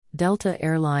Delta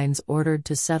Airlines ordered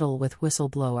to settle with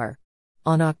whistleblower.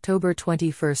 On October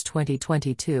 21,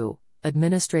 2022,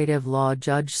 Administrative Law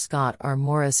Judge Scott R.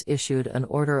 Morris issued an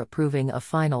order approving a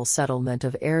final settlement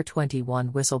of Air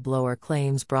 21 whistleblower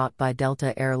claims brought by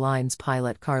Delta Airlines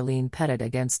pilot Carleen Pettit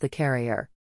against the carrier.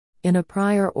 In a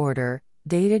prior order,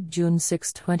 dated June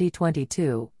 6,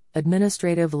 2022,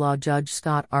 Administrative Law Judge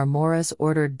Scott R. Morris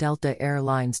ordered Delta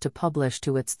Airlines to publish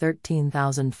to its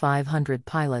 13,500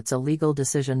 pilots a legal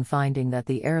decision finding that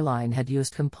the airline had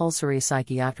used compulsory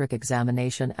psychiatric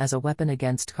examination as a weapon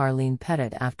against Carleen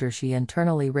Pettit after she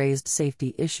internally raised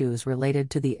safety issues related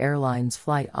to the airline's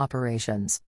flight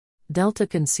operations. Delta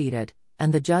conceded,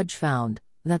 and the judge found,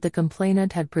 that the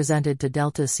complainant had presented to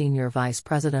Delta Senior Vice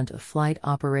President of Flight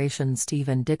Operations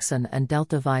Stephen Dixon and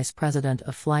Delta Vice President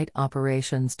of Flight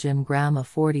Operations Jim Graham a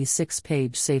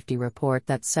 46-page safety report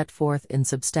that set forth in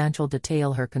substantial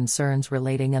detail her concerns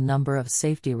relating a number of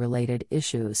safety-related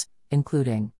issues,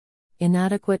 including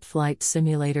inadequate flight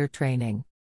simulator training,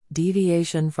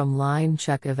 deviation from line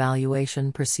check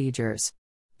evaluation procedures,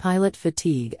 pilot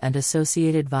fatigue and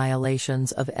associated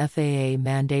violations of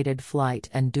FAA-mandated flight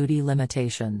and duty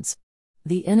limitations,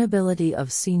 the inability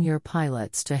of senior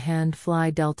pilots to hand-fly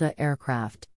Delta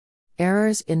aircraft,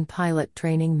 errors in pilot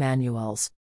training manuals,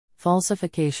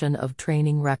 falsification of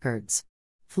training records,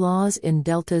 flaws in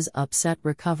Delta's upset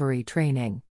recovery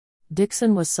training.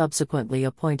 Dixon was subsequently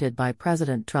appointed by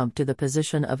President Trump to the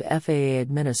position of FAA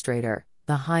Administrator,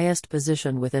 the highest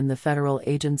position within the federal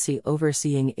agency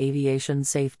overseeing aviation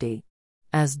safety.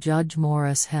 As Judge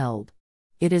Morris held,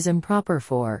 it is improper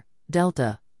for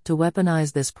Delta to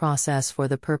weaponize this process for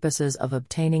the purposes of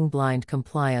obtaining blind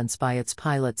compliance by its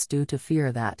pilots due to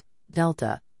fear that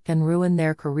Delta can ruin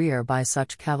their career by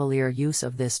such cavalier use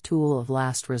of this tool of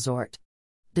last resort.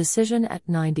 Decision at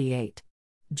 98.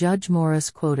 Judge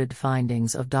Morris quoted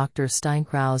findings of Dr.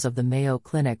 Steinkraus of the Mayo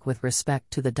Clinic with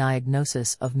respect to the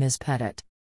diagnosis of Ms. Pettit.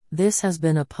 This has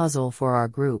been a puzzle for our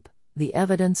group. The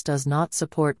evidence does not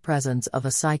support presence of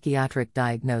a psychiatric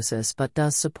diagnosis but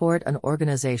does support an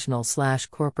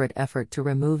organizational/corporate effort to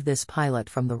remove this pilot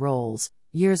from the roles.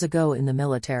 Years ago in the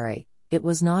military, it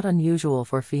was not unusual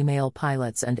for female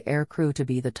pilots and air crew to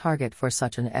be the target for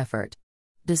such an effort.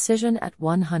 Decision at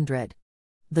 100.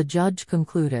 The judge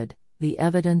concluded, the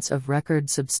evidence of record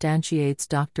substantiates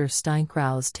Dr.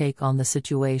 Steinkraus' take on the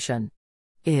situation.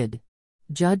 Id.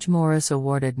 Judge Morris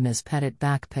awarded Ms. Pettit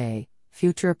back pay,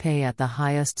 future pay at the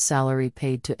highest salary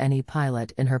paid to any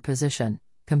pilot in her position,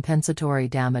 compensatory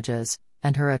damages,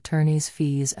 and her attorney's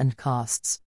fees and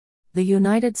costs. The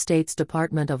United States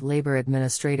Department of Labor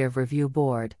Administrative Review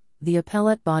Board, the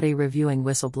appellate body reviewing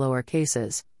whistleblower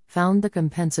cases, found the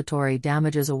compensatory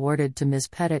damages awarded to Ms.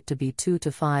 Pettit to be 2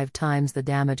 to 5 times the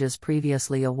damages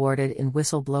previously awarded in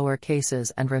whistleblower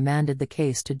cases and remanded the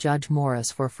case to Judge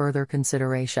Morris for further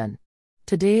consideration.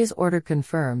 Today's order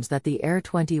confirms that the Air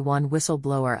 21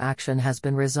 whistleblower action has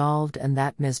been resolved and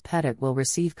that Ms. Pettit will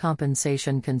receive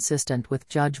compensation consistent with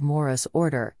Judge Morris'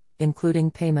 order,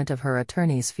 including payment of her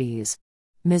attorney's fees.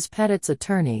 Ms. Pettit's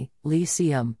attorney, Lee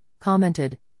Seam,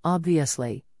 commented,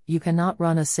 "Obviously, you cannot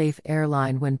run a safe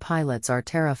airline when pilots are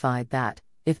terrified that,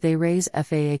 if they raise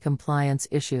FAA compliance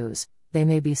issues, they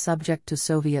may be subject to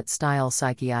Soviet-style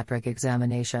psychiatric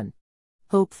examination.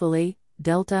 Hopefully,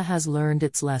 Delta has learned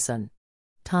its lesson.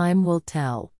 Time will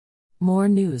tell." More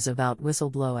news about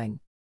whistleblowing.